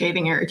works for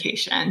shaving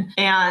irritation.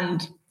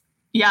 And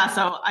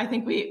so I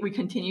think we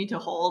continue to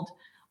hold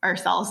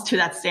ourselves to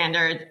that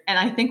standard. And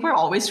I think we're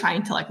always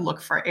trying to like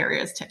look for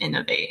areas to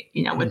innovate,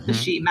 you know, with the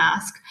sheet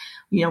mask.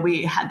 You know,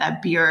 we had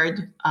that beard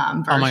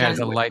version. Oh my God, it's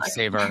a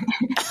lifesaver.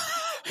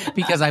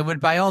 Because I would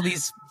buy all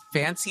these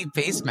fancy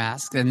face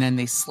masks and then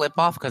they slip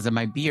off because of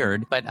my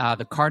beard. But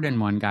the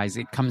Cardon one, guys,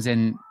 it comes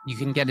in, you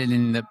can get it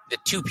in the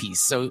 2-piece.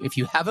 So if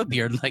you have a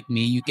beard like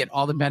me, you get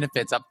all the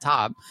benefits up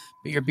top,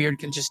 but your beard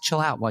can just chill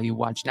out while you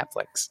watch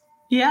Netflix.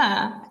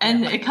 Yeah.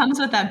 And it comes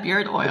with that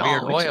beard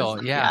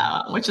oil.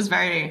 Which is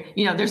very,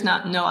 you know, there's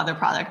no other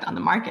product on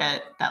the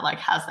market that like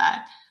has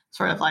that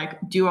sort of like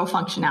duo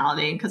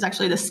functionality, because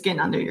actually the skin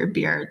under your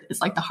beard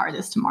is like the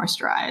hardest to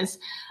moisturize.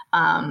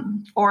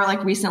 Or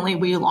like recently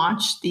we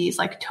launched these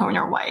like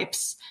toner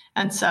wipes.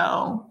 And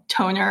so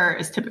toner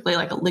is typically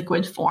like a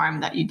liquid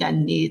form that you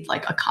then need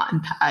like a cotton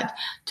pad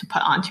to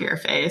put onto your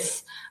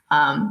face.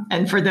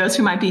 And for those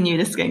who might be new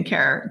to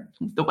skincare,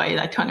 the way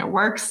that toner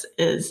works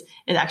is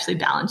it actually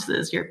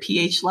balances your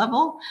pH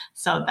level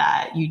so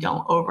that you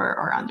don't over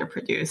or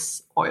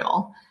underproduce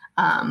oil.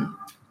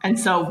 And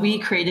so we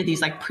created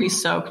these like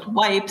pre-soaked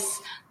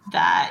wipes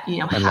that, you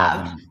know,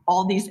 have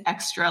all these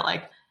extra,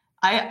 like,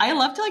 I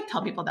love to like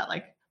tell people that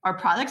like our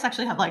products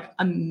actually have like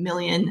a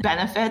million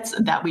benefits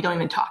that we don't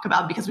even talk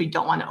about because we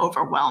don't want to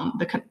overwhelm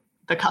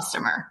the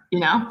customer, you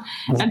know?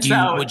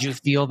 Would you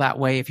feel that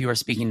way if you were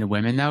speaking to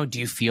women though? Do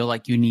you feel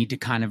like you need to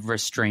kind of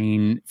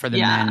restrain for the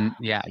men?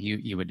 Yeah,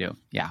 you would do.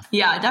 Yeah.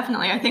 Yeah,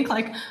 definitely. I think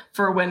like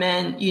for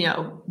women, you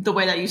know, the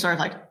way that you sort of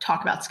like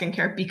talk about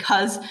skincare,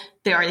 because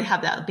they already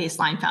have that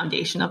baseline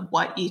foundation of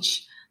what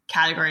each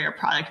category or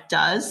product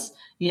does,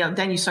 you know,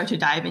 then you start to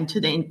dive into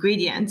the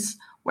ingredients.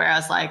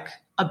 Whereas like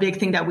a big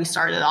thing that we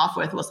started off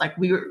with was like,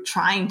 we were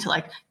trying to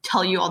like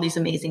tell you all these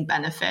amazing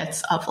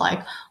benefits of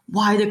like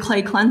why the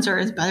clay cleanser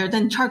is better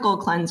than charcoal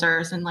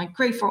cleansers and like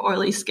great for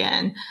oily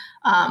skin.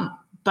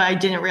 But I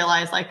didn't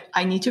realize like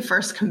I need to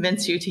first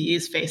convince you to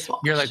use face wash.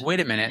 You're like, wait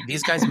a minute,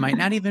 these guys might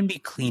not even be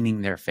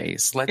cleaning their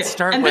face. Let's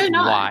start with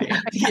why.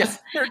 Yes,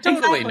 they're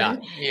totally not.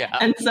 Yeah.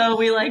 And so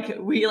we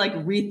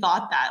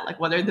rethought that,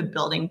 like what are the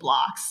building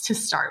blocks to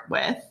start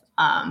with?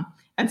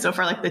 And so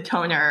for like the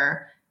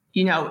toner,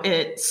 you know,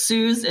 it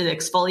soothes, it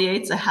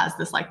exfoliates. It has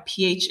this like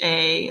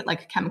PHA,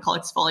 like chemical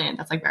exfoliant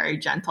that's like very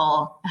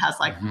gentle. It has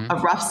like a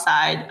rough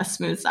side, a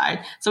smooth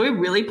side. So we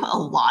really put a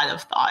lot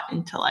of thought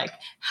into like,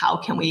 how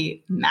can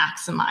we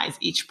maximize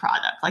each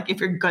product? Like if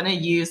you're going to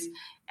use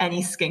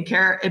any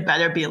skincare, it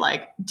better be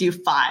like, do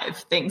 5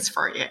 things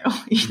for you.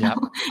 You know?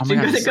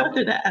 You're going to go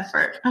through the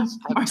effort of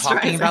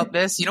talking about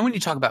this. You know, when you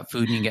talk about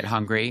food and you get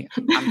hungry,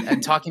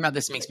 and talking about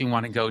this makes me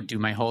want to go do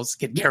my whole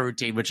skincare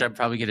routine, which I'm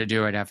probably going to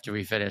do right after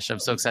we finish. I'm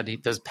so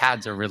excited. Those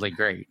pads are really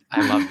great.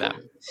 I love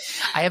them.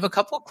 I have a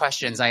couple of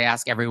questions I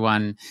ask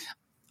everyone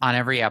on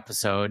every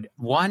episode.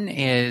 One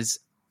is,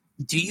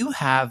 do you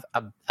have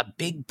a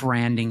big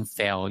branding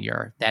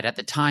failure that at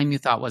the time you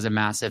thought was a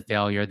massive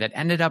failure that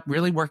ended up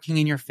really working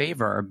in your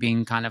favor or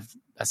being kind of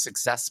a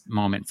success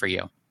moment for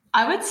you?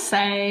 I would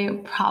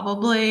say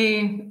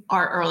probably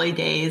our early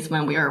days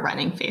when we were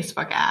running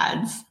Facebook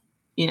ads.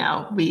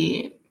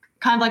 we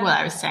kind of like what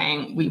I was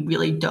saying, we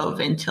really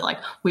dove into like,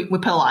 we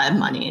put a lot of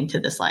money into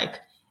this like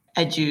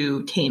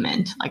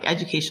edutainment, like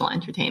educational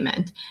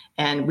entertainment.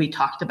 And we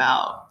talked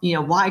about,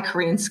 why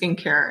Korean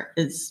skincare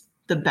is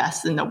the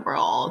best in the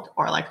world,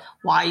 or like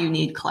why you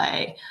need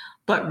clay.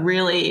 But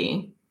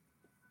really,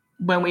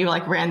 when we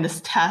like ran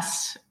this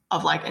test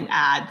of like an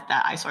ad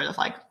that I sort of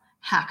like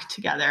hacked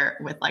together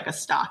with like a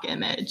stock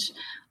image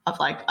of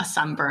like a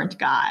sunburnt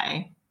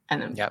guy,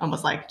 and I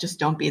was like, just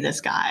don't be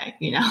this guy,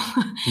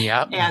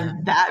 Yeah.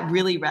 And that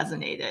really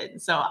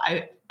resonated. So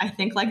I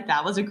think like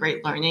that was a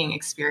great learning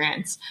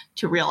experience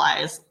to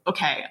realize,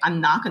 okay, I'm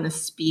not going to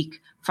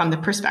speak from the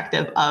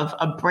perspective of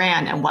a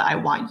brand and what I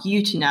want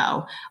you to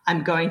know.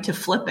 I'm going to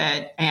flip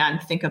it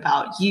and think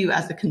about you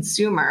as a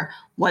consumer.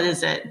 What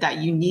is it that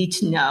you need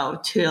to know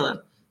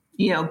to,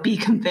 be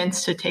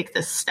convinced to take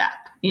this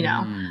step,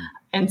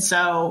 And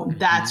so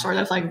that sort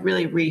of like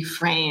really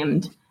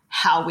reframed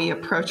how we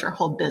approach our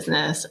whole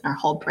business and our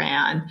whole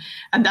brand.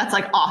 And that's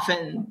like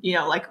often,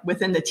 like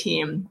within the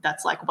team,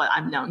 that's like what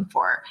I'm known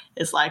for,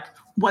 is like,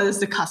 what is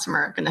the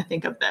customer going to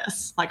think of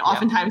this? Like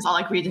oftentimes I'll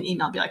like read an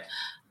email, be like,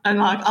 and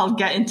like, I'll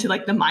get into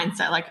like the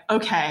mindset, like,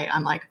 okay,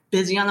 I'm like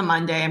busy on a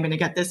Monday, I'm going to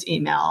get this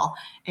email,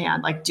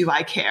 and like, do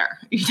I care?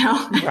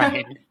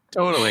 Right.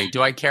 Totally.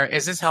 Do I care?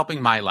 Is this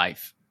helping my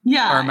life?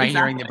 Yeah. Or am I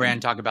hearing the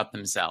brand talk about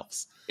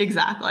themselves?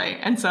 Exactly.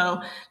 And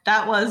so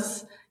that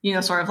was,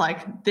 sort of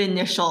like the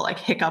initial like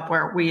hiccup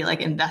where we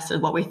like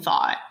invested what we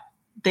thought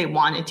they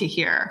wanted to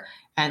hear,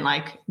 and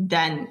like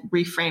then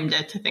reframed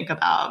it to think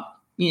about,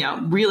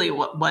 really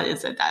what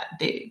is it that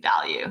they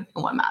value and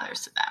what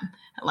matters to them.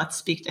 And let's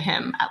speak to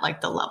him at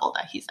like the level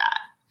that he's at.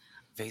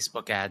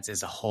 Facebook ads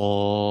is a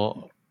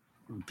whole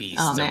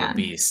beast of a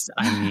beast.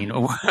 I mean,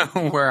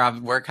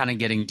 we're kind of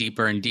getting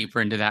deeper and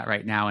deeper into that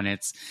right now, and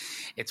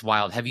it's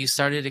wild. Have you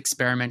started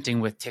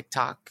experimenting with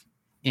TikTok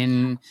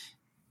in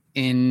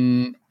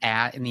the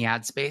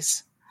ad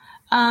space?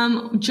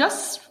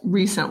 Just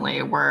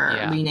recently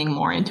we're leaning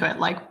more into it.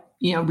 Like,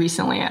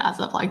 recently as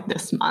of like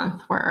this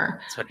month,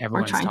 that's what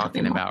everyone's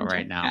talking about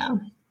right now. Yeah.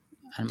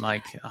 I'm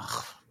like,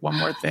 one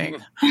more thing.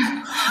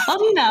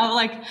 Well,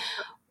 like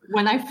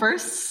when I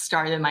first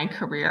started my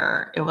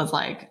career, it was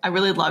like, I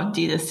really loved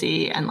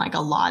D2C and like a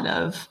lot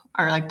of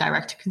our like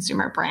direct to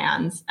consumer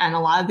brands, and a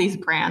lot of these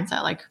brands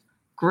that like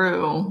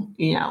grew,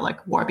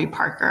 like Warby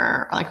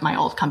Parker or like my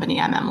old company,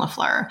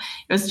 Lafleur.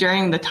 It was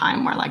during the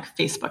time where like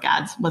Facebook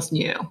ads was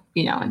new,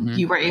 and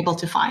you were able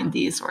to find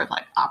these sort of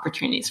like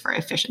opportunities for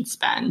efficient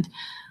spend.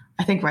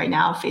 I think right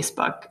now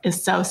Facebook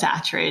is so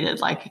saturated,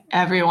 like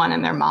everyone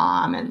and their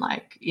mom and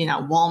like,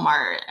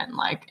 Walmart and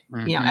like,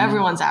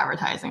 everyone's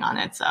advertising on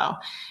it. So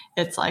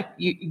it's like,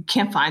 you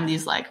can't find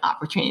these like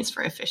opportunities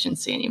for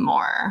efficiency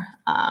anymore.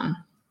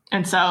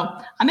 And so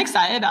I'm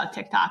excited about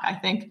TikTok. I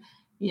think,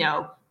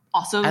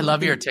 also, I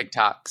love your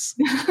TikToks.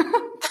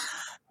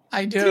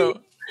 I do.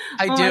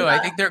 I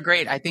think they're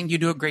great. I think you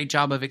do a great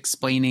job of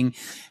explaining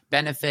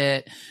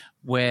benefit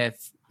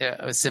with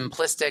a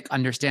simplistic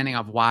understanding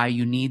of why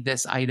you need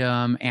this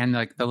item, and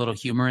like the little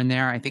humor in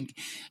there. I think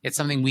it's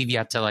something we've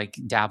yet to like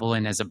dabble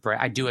in as a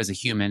brand. I do as a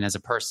human, as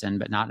a person,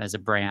 but not as a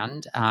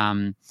brand.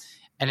 And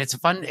it's a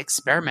fun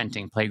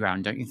experimenting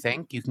playground, don't you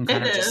think? You can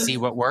kind of just see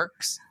what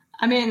works.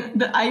 I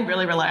mean, I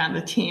really rely on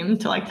the team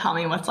to like tell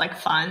me what's like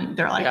fun.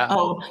 They're like,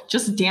 oh,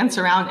 just dance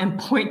around and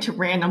point to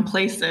random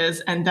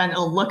places, and then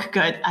it'll look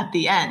good at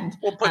the end.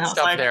 We'll put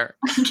stuff like, there.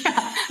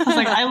 Yeah. I was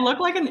like, I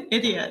look like an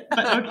idiot,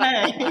 but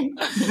okay.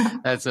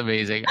 That's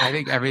amazing. I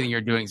think everything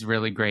you're doing is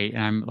really great,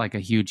 and I'm like a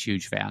huge,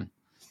 huge fan.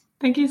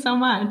 Thank you so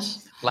much.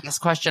 Last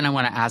question I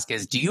want to ask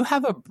is, do you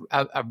have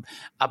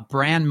a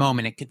brand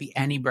moment? It could be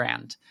any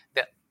brand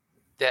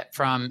that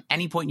from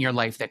any point in your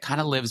life that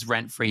kind of lives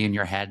rent-free in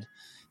your head,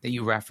 that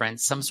you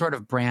reference, some sort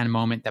of brand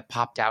moment that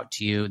popped out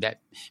to you that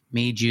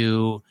made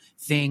you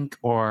think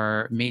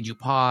or made you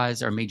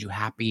pause or made you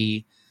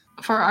happy?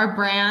 For our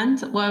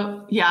brand,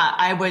 well, yeah,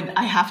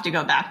 I have to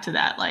go back to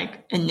that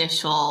like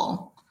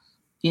initial,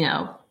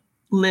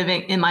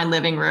 living in my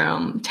living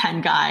room,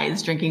 10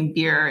 guys drinking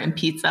beer and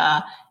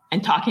pizza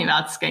and talking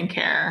about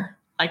skincare.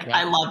 Like,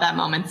 I love that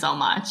moment so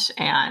much.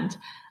 And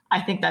I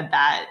think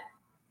that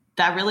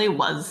really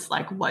was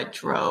like what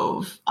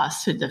drove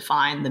us to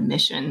define the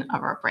mission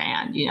of our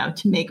brand,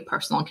 to make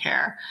personal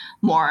care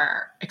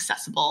more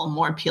accessible,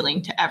 more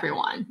appealing to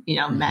everyone,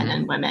 men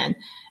and women.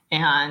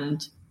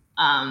 And,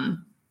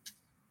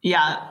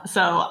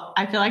 so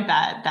I feel like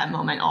that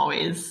moment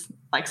always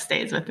like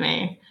stays with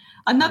me.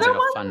 Another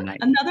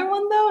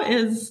one though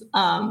is,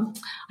 I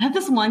have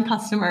this one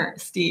customer,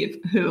 Steve,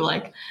 who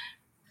like,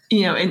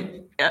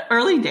 in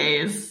early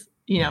days,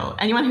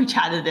 anyone who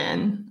chatted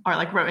in or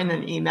like wrote in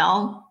an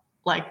email,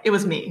 like it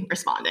was me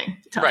responding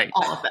to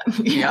all of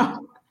them, you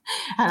know?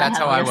 And that's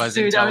how I was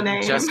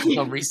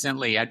until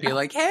recently. I'd be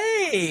like,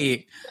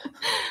 hey.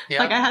 Yep.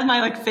 Like I had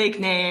my like fake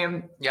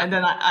name and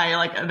then I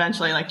like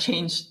eventually like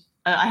changed.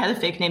 I had a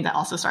fake name that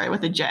also started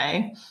with a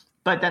J.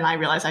 But then I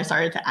realized I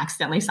started to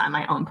accidentally sign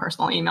my own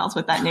personal emails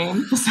with that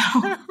name. So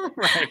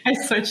right. I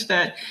switched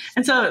it.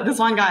 And so this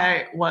one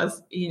guy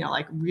was,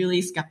 like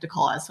really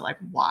skeptical as to like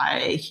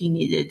why he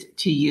needed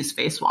to use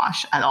face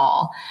wash at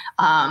all.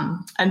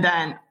 And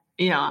then,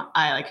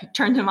 I like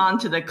turned him on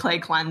to the clay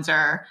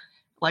cleanser.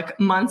 Like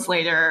months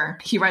later,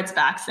 he writes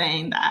back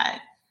saying that,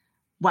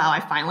 wow,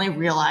 I finally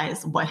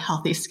realized what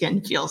healthy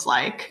skin feels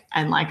like.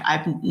 And like,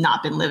 I've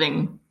not been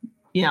living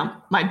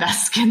my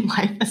best skin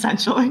life,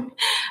 essentially.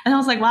 And I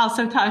was like, wow,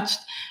 so touched.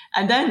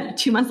 And then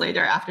 2 months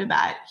later after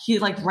that, he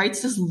like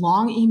writes this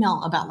long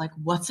email about like,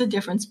 what's the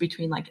difference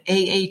between like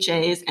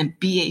AHAs and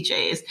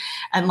BHAs?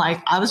 And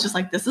like, I was just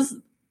like, this is,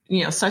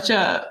 such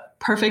a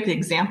perfect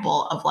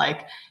example of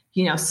like,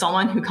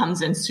 someone who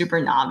comes in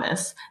super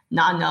novice,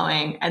 not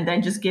knowing, and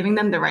then just giving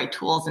them the right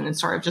tools and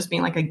it's sort of just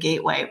being like a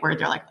gateway where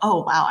they're like,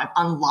 oh, wow, I've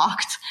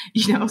unlocked,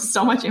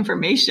 so much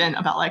information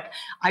about like,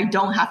 I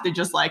don't have to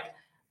just like,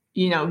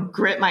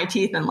 grit my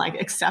teeth and like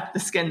accept the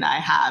skin that I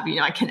have.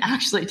 I can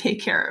actually take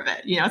care of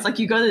it. It's like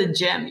you go to the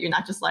gym, you're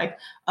not just like,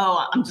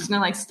 oh, I'm just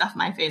gonna like stuff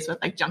my face with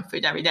like junk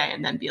food every day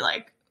and then be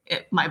like,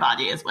 my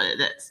body is what it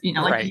is.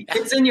 Like right.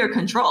 It's in your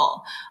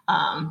control.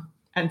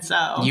 And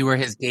so you were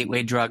his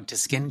gateway drug to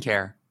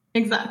skincare.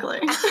 Exactly.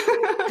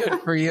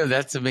 Good for you.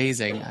 That's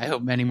amazing. I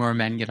hope many more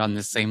men get on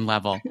the same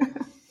level.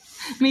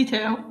 Me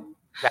too.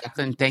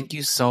 Jacqueline, thank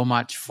you so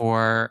much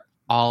for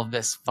all of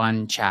this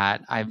fun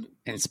chat. I'm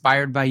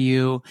inspired by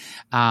you.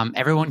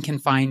 Everyone can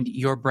find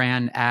your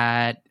brand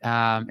at,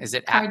 is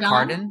it Cardon. At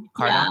Cardon?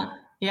 Cardon?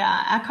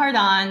 Yeah, at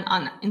Cardon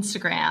on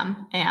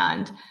Instagram,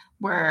 and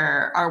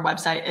where our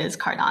website is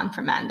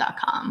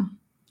cardonformen.com.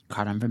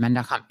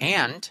 Cardonformen.com.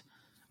 And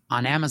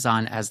on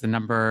Amazon as the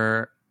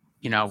number,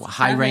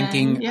 high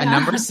ranking,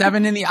 number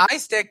 7 in the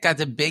iStick.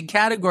 That's a big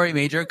category,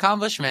 major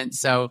accomplishment.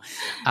 So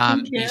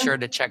be sure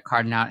to check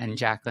Cardon out. And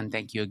Jacqueline,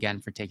 thank you again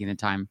for taking the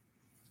time.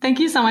 Thank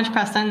you so much,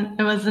 Preston.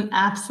 It was an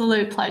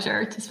absolute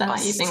pleasure to spend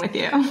my evening with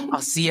you.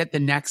 I'll see you at the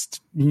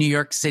next New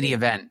York City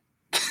event.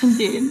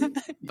 Indeed.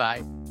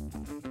 Bye.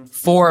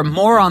 For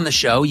more on the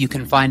show, you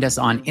can find us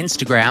on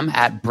Instagram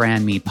at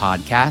Brand Me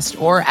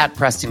Podcast or at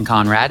Preston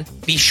Conrad.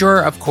 Be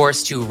sure, of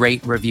course, to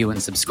rate, review,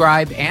 and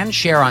subscribe and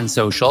share on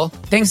social.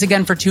 Thanks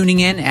again for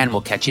tuning in, and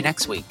we'll catch you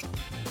next week.